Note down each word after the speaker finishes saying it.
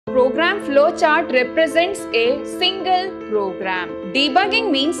program flowchart represents a single program. Debugging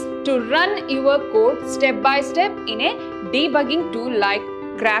means to run your code step by step in a debugging tool like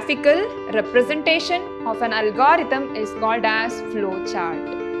graphical representation of an algorithm is called as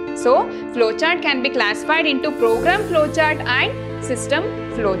flowchart. So, flowchart can be classified into program flowchart and system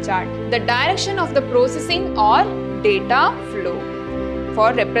flowchart. The direction of the processing or data flow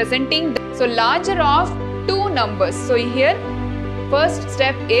for representing so larger of two numbers. So here first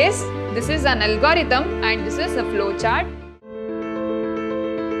step is this is an algorithm and this is a flowchart.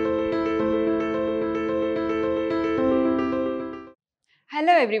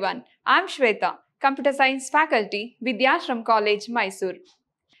 Hello everyone, I am Shweta, Computer Science Faculty, Vidhyaashram College, Mysuru.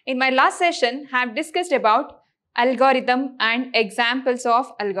 In my last session, I have discussed about algorithm and examples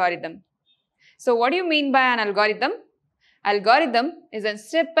of algorithm. So what do you mean by an algorithm? Algorithm is a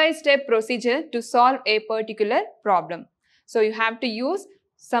step-by-step procedure to solve a particular problem. So you have to use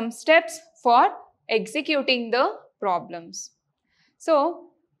some steps for executing the problems.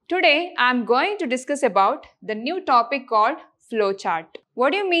 So today I am going to discuss about the new topic called flowchart.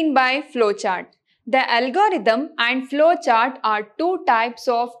 What do you mean by flowchart? The algorithm and flowchart are two types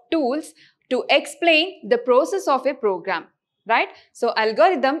of tools to explain the process of a program. Right? So,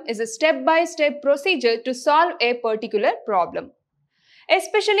 algorithm is a step-by-step procedure to solve a particular problem.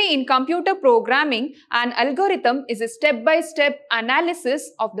 Especially in computer programming, an algorithm is a step-by-step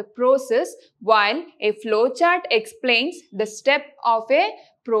analysis of the process, while a flowchart explains the step of a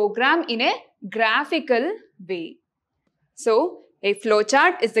program in a graphical way. So, a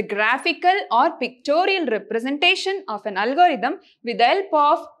flowchart is a graphical or pictorial representation of an algorithm with the help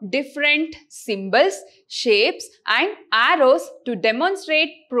of different symbols, shapes and arrows to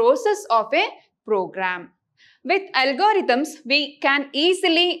demonstrate process of a program. With algorithms, we can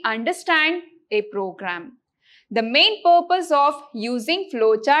easily understand a program. The main purpose of using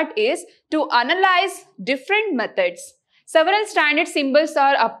flowchart is to analyze different methods. Several standard symbols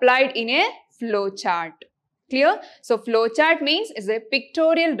are applied in a flowchart. Clear? So, flowchart means is a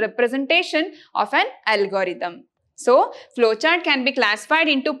pictorial representation of an algorithm. So, flowchart can be classified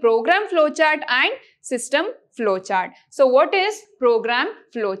into program flowchart and system flowchart. So, what is program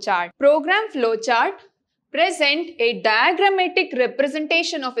flowchart? Program flowchart present a diagrammatic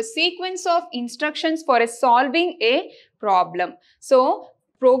representation of a sequence of instructions for solving a problem. So,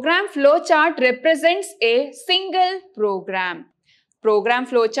 program flowchart represents a single program. Program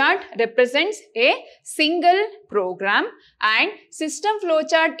flowchart represents a single program and system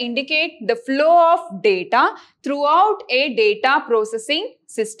flowchart indicate the flow of data throughout a data processing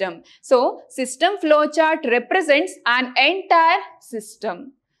system. So, system flowchart represents an entire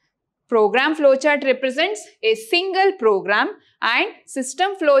system. Program flowchart represents a single program and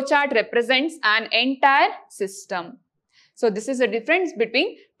system flowchart represents an entire system. So, this is the difference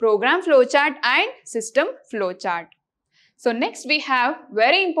between program flowchart and system flowchart. So next we have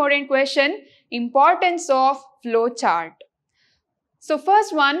very important question, importance of flowchart. So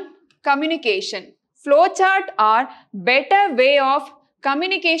first one, communication. Flowchart are better way of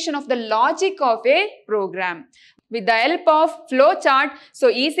communication of the logic of a program. With the help of flowchart,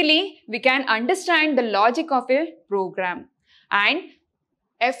 so easily we can understand the logic of a program. And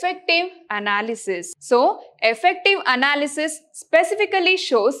effective analysis. So effective analysis specifically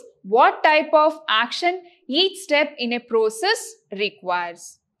shows what type of action each step in a process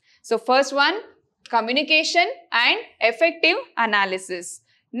requires. So first one, communication and effective analysis.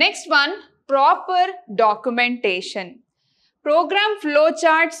 Next one, proper documentation. Program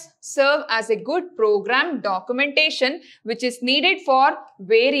flowcharts serve as a good program documentation which is needed for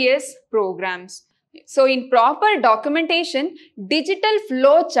various programs. So in proper documentation, digital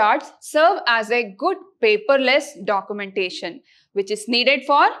flowcharts serve as a good paperless documentation which is needed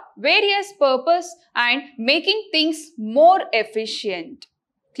for various purposes and making things more efficient.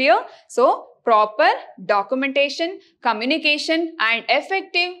 Clear? So, proper documentation, communication and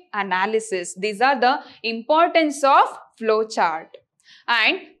effective analysis. These are the importance of flowchart.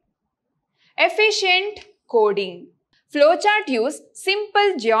 And efficient coding. Flowchart use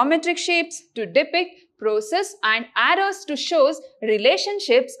simple geometric shapes to depict process and arrows to show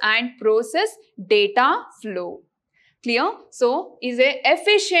relationships and process data flow. Clear? So, is a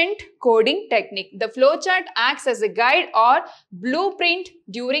efficient coding technique. The flowchart acts as a guide or blueprint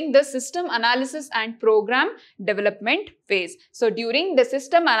during the system analysis and program development phase. So, during the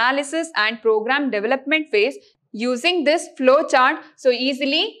system analysis and program development phase, using this flowchart, so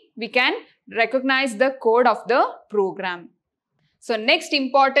easily we can recognize the code of the program. So, next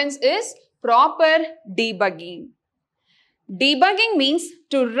importance is proper debugging. Debugging means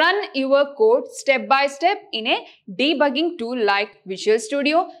to run your code step by step in a debugging tool like Visual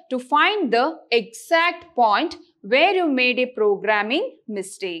Studio to find the exact point where you made a programming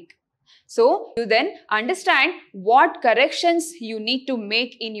mistake. So, you then understand what corrections you need to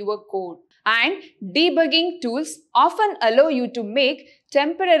make in your code. And debugging tools often allow you to make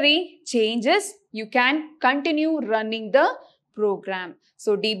temporary changes. You can continue running the program.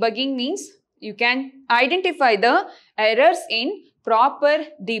 So, debugging means you can identify the errors in proper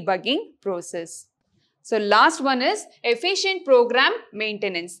debugging process. So, last one is efficient program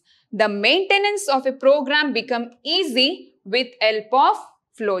maintenance. The maintenance of a program becomes easy with help of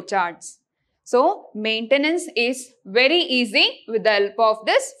flowcharts. So, maintenance is very easy with the help of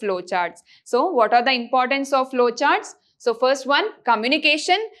this flowcharts. So, what are the importance of flowcharts? So, first one,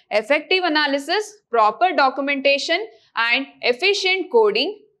 communication, effective analysis, proper documentation and efficient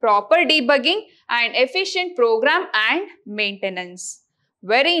coding, proper debugging and efficient program and maintenance.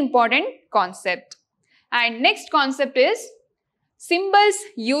 Very important concept. And next concept is symbols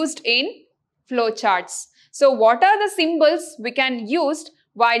used in flowcharts. So, what are the symbols we can use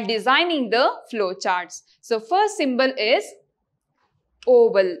while designing the flowcharts? So, first symbol is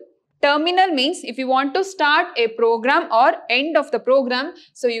oval. Terminal means if you want to start a program or end of the program,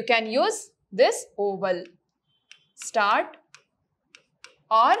 so you can use this oval. Start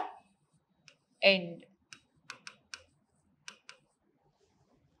or end.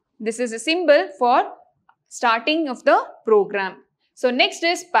 This is a symbol for starting of the program. So, next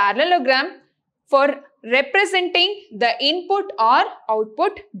is parallelogram for representing the input or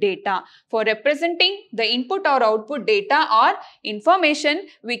output data. For representing the input or output data or information,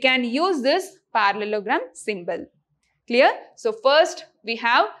 we can use this parallelogram symbol. Clear? So, first we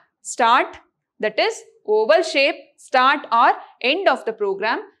have start, that is oval shape, start or end of the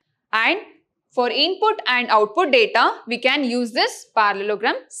program, and for input and output data, we can use this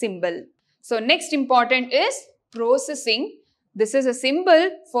parallelogram symbol. So, next important is processing. This is a symbol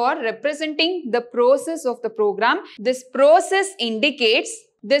for representing the process of the program. This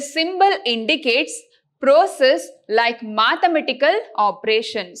symbol indicates process like mathematical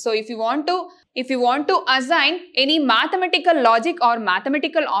operation. So, if you want to assign any mathematical logic or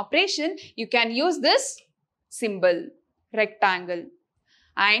mathematical operation, you can use this symbol, rectangle.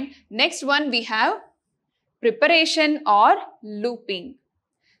 And next one we have preparation or looping.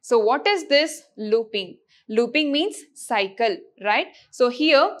 So, what is this looping? Looping means cycle, right? So,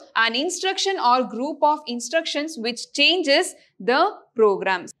 here an instruction or group of instructions which changes the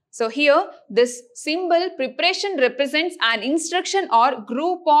programs. So, here this symbol preparation represents an instruction or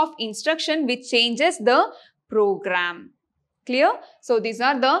group of instruction which changes the program. Clear? So, these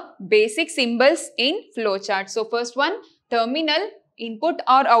are the basic symbols in flowchart. So, first one, terminal, input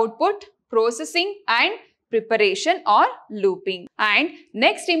or output, processing and preparation or looping. And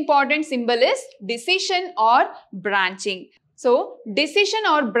next important symbol is decision or branching. So, decision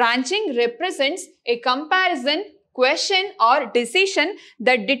or branching represents a comparison, question or decision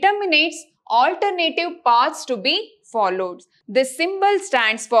that determines alternative paths to be followed. This symbol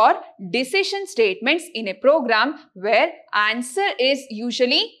stands for decision statements in a program where answer is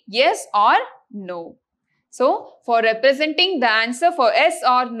usually yes or no. So, for representing the answer for yes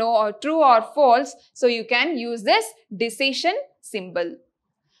or no or true or false, so you can use this decision symbol.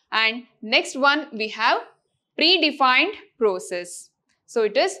 And next one we have predefined process. So,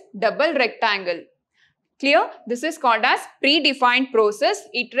 it is double rectangle. Clear? This is called as predefined process.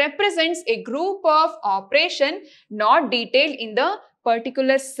 It represents a group of operation not detailed in the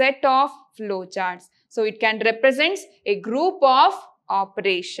particular set of flowcharts. So, it can represent a group of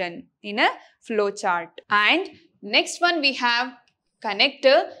operation in a flowchart. And next one we have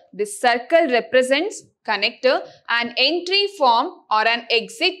connector. This circle represents connector, an entry form or an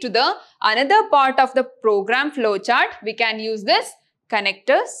exit to the another part of the program flowchart. We can use this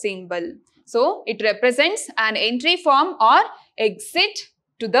connector symbol. So, it represents an entry form or exit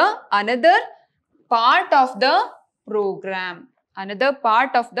to the another part of the program. Another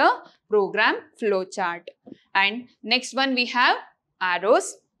part of the program flowchart. And next one we have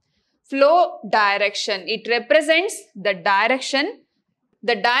arrows. Flow direction. It represents the direction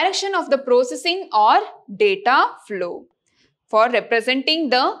of the processing or data flow. For representing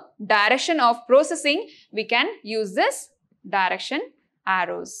the direction of processing, we can use this direction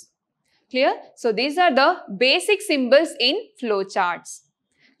arrows. Clear? So, these are the basic symbols in flowcharts.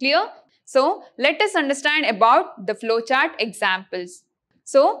 Clear? So, let us understand about the flowchart examples.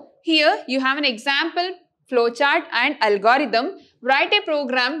 So, here you have an example flowchart and algorithm. Write a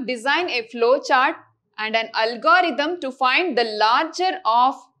program, design a flowchart and an algorithm to find the larger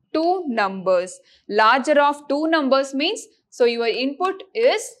of two numbers. Larger of two numbers means So your input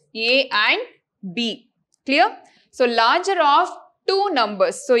is A and B. Clear? So larger of two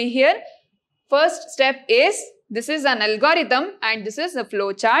numbers. So here first step is, this is an algorithm and this is a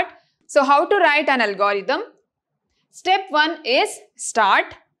flow chart. So how to write an algorithm? Step 1 is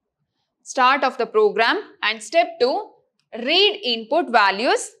start of the program, and step 2, read input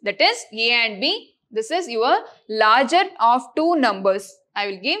values, that is A and B. This is your larger of two numbers I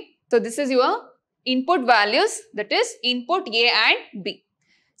will give. So this is your input values, that is input A and B.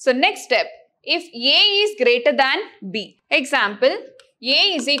 So next step, if A is greater than B. Example,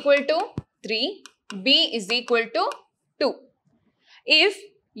 A is equal to 3, B is equal to 2. If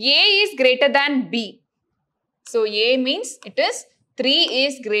A is greater than B, so A means it is 3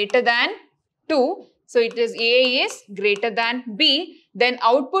 is greater than 2. So it is A is greater than B. Then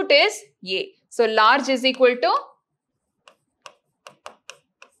output is A. So large is equal to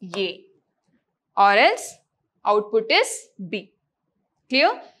A. Or else output is B.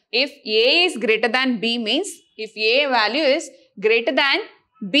 Clear? If A is greater than B means if A value is greater than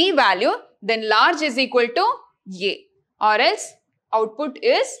B value, then large is equal to A. Or else output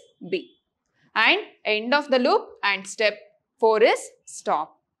is B. And end of the loop, and step 4 is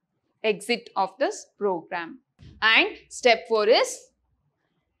stop. Exit of this program. And step 4 is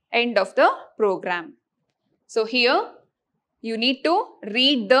end of the program. So here you need to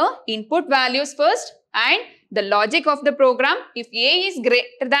read the input values first and the logic of the program. If A is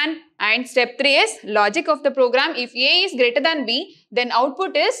greater than, and step 3 is logic of the program. If A is greater than B, then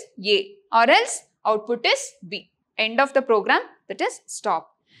output is A, or else output is B. End of the program, that is stop.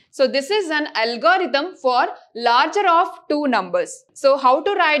 So this is an algorithm for larger of two numbers. So how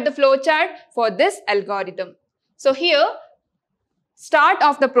to write the flowchart for this algorithm? So here, start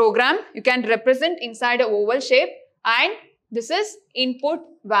of the program, you can represent inside a oval shape, and this is input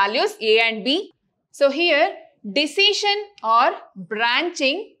values A and B. So here, decision or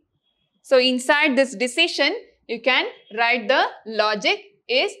branching. So inside this decision, you can write the logic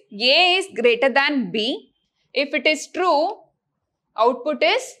is A is greater than B. If it is true, output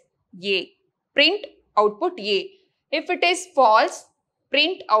is A. Print output A. If it is false,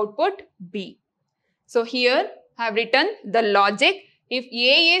 print output B. So here I have written the logic. If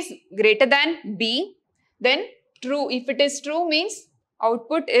A is greater than B, then true. If it is true means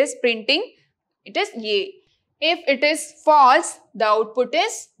output is printing, it is A. If it is false, the output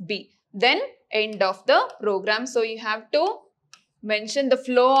is B. Then end of the program. So you have to mention the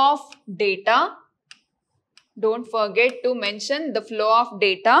flow of data. Don't forget to mention the flow of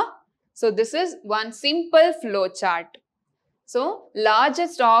data. So this is one simple flow chart. So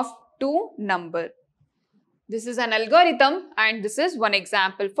largest of two number. This is an algorithm and this is one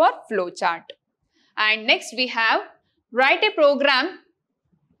example for flow chart. And next we have write a program,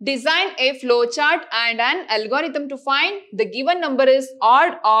 design a flow chart and an algorithm to find the given number is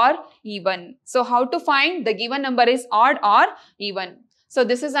odd or even. So how to find the given number is odd or even? So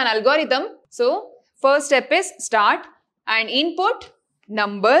this is an algorithm. So first step is start and input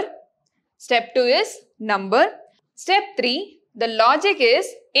number. Step 2 is number. Step 3, the logic is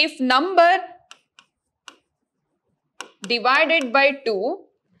if number divided by 2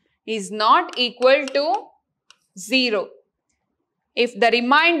 is not equal to 0. If the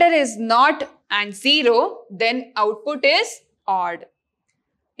remainder is not and 0, then output is odd.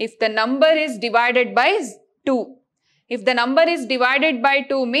 If the number is divided by 2. If the number is divided by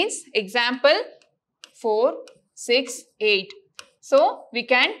 2 means example 4, 6, 8. So we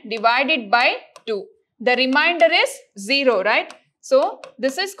can divide it by 2. The remainder is 0, right? So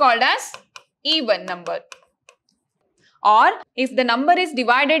this is called as even number. Or if the number is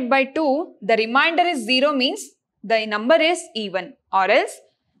divided by 2, the remainder is 0 means the number is even. Or else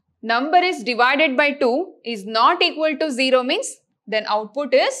number is divided by 2 is not equal to 0 means then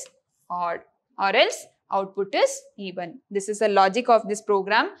output is odd. Or else output is even. This is the logic of this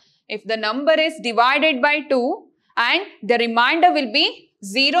program. If the number is divided by 2 and the remainder will be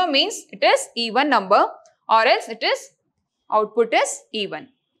 0 means it is even number, or else it is output is even.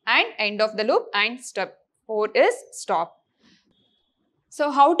 And end of the loop, and step 4 is stop.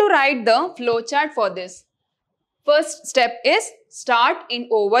 So how to write the flowchart for this? First step is start in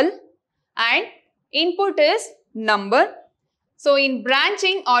oval and input is number. So in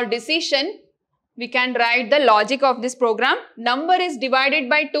branching or decision, we can write the logic of this program. Number is divided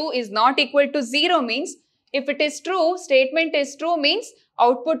by 2 is not equal to 0 means if it is true, statement is true means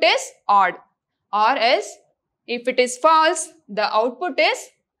output is odd. Or else if it is false, the output is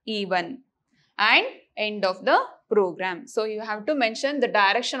even. And end of the program. So you have to mention the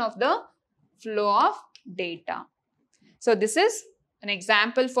direction of the flow of data. So this is an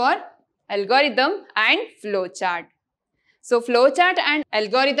example for algorithm and flowchart. So flowchart and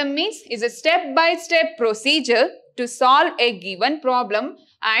algorithm means is a step-by-step procedure to solve a given problem,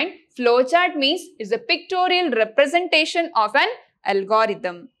 and flowchart means is a pictorial representation of an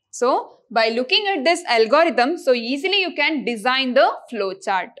algorithm. So by looking at this algorithm, so easily you can design the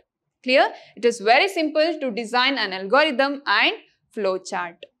flowchart. Clear? It is very simple to design an algorithm and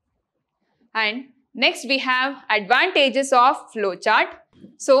flowchart. And next we have advantages of flowchart.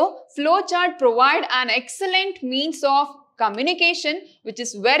 So flowchart provide an excellent means of communication which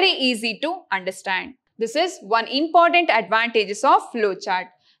is very easy to understand. This is one important advantages of flowchart,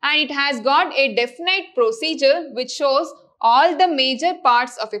 and it has got a definite procedure which shows all the major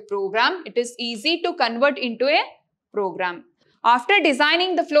parts of a program. It is easy to convert into a program. After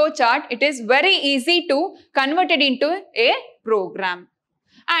designing the flowchart, it is very easy to convert it into a program.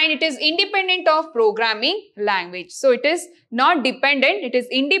 And it is independent of programming language. So it is not dependent, it is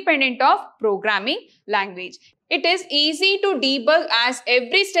independent of programming language. It is easy to debug as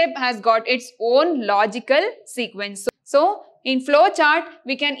every step has got its own logical sequence. So in flowchart,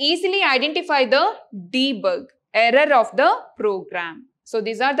 we can easily identify the debug error of the program. So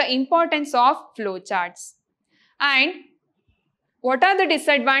these are the importance of flowcharts. And what are the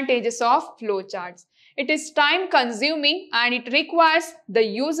disadvantages of flowcharts? It is time consuming and it requires the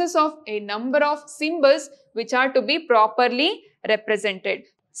uses of a number of symbols which are to be properly represented.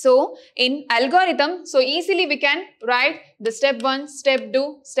 So in algorithm, so easily we can write the step 1, step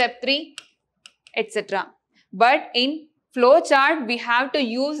 2, step 3, etc. But in flowchart, we have to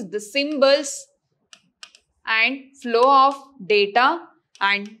use the symbols and flow of data,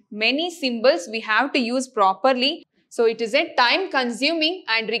 and many symbols we have to use properly. So it is a time consuming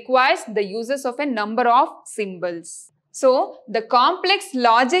and requires the uses of a number of symbols. So the complex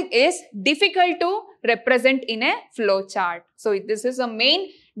logic is difficult to represent in a flowchart. So this is a main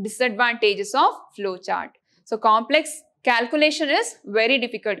disadvantages of flowchart. So complex calculation is very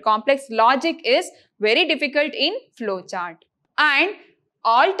difficult. Complex logic is very difficult in flowchart. And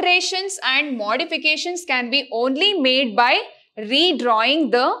alterations and modifications can be only made by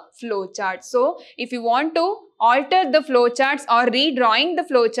redrawing the flowchart. So if you want to alter the flowcharts or redrawing the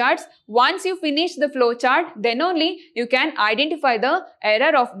flowcharts, once you finish the flowchart, then only you can identify the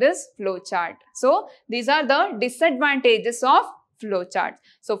error of this flowchart. So these are the disadvantages of flowchart.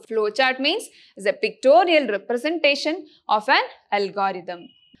 So flowchart means is a pictorial representation of an algorithm.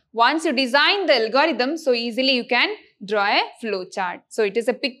 Once you design the algorithm, so easily you can draw a flowchart. So it is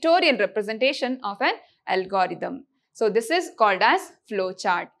a pictorial representation of an algorithm. So this is called as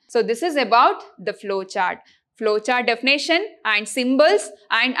flowchart. So this is about the flowchart. Flowchart definition and symbols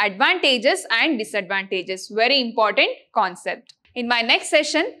and advantages and disadvantages. Very important concept. In my next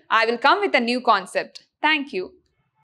session, I will come with a new concept. Thank you.